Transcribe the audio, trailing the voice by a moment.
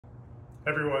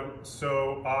Everyone,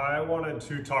 so I wanted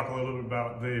to talk a little bit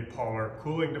about the polymer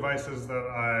cooling devices that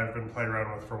I've been playing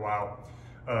around with for a while.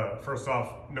 First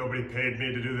off, nobody paid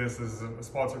me to do this. This is a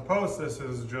sponsored post. This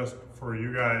is just for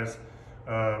you guys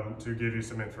to give you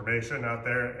some information out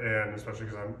there, and especially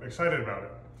because I'm excited about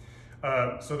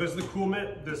it. So this is the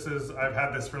Mitt. I've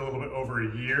had this for a little bit over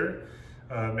a year,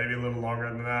 maybe a little longer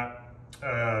than that.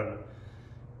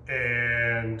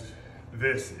 And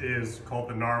this is called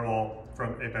the Narwhal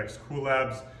from Apex Cool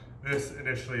Labs. This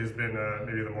initially has been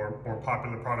maybe the more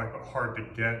popular product, but hard to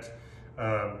get.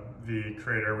 The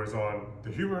creator was on the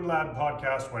Humor Lab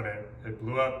podcast when it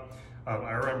blew up.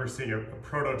 I remember seeing a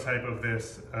prototype of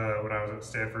this when I was at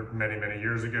Stanford many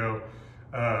years ago,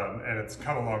 and it's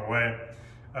come a long way.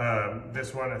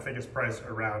 This one I think is priced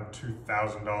around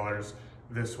 $2,000.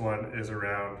 This one is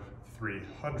around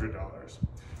 $300,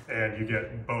 and you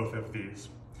get both of these.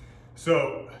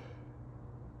 So,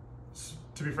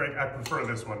 to be frank, I prefer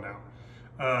this one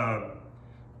now.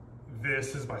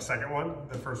 This is my second one.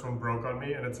 The first one broke on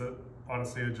me, and it's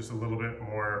honestly just a little bit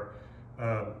more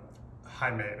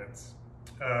high maintenance.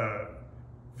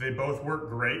 They both work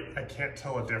great. I can't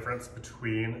tell a difference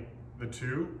between the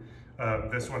two.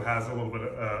 This one has a little bit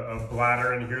of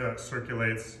bladder in here that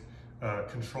circulates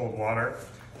controlled water,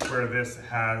 where this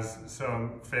has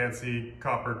some fancy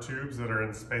copper tubes that are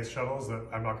in space shuttles that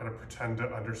I'm not going to pretend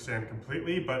to understand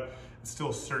completely, but it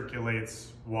still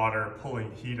circulates water,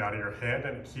 pulling heat out of your hand,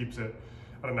 and it keeps it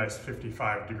at a nice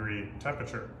 55-degree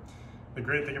temperature. The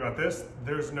great thing about this,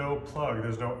 there's no plug,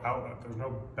 there's no outlet, there's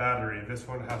no battery. This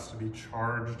one has to be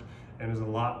charged and is a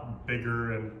lot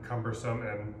bigger and cumbersome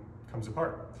and comes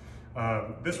apart.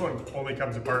 This one only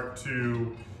comes apart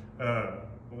to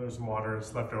well, there's some water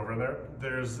that's left over in there.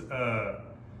 There's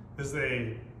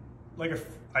like a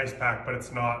ice pack, but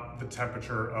it's not the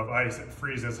temperature of ice. It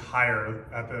freezes higher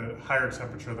at the higher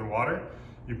temperature than water.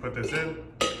 You put this in,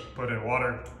 put in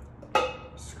water,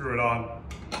 screw it on,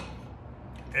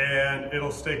 and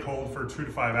it'll stay cold for 2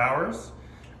 to 5 hours.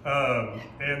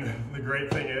 And the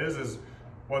great thing is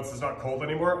once it's not cold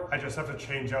anymore, I just have to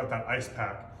change out that ice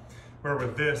pack. Where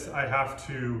with this, I have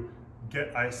to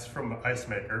get ice from the ice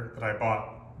maker that I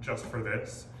bought just for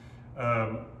this,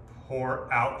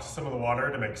 pour out some of the water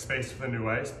to make space for the new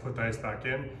ice, put the ice back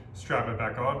in, strap it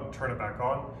back on, turn it back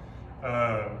on.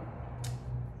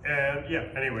 And yeah,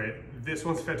 anyway, this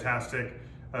one's fantastic.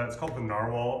 It's called the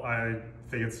Narwhal. I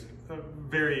think it's a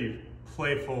very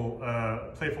playful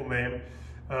name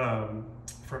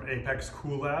from Apex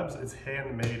Cool Labs. It's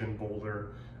handmade in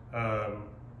Boulder.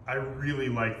 I really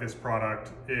like this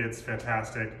product. It's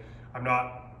fantastic. I'm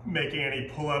not making any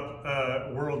pull-up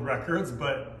world records,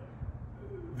 but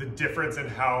the difference in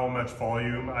how much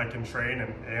volume I can train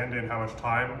and in how much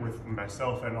time with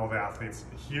myself and all the athletes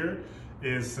here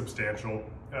is substantial,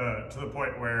 to the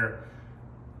point where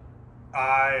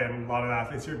I and a lot of the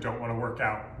athletes here don't want to work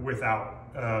out without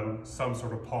some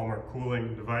sort of polymer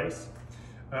cooling device.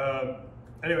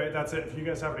 Anyway, that's it. If you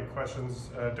guys have any questions,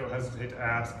 don't hesitate to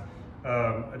ask.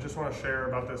 I just want to share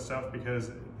about this stuff because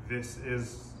this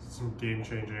is some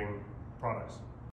game-changing products.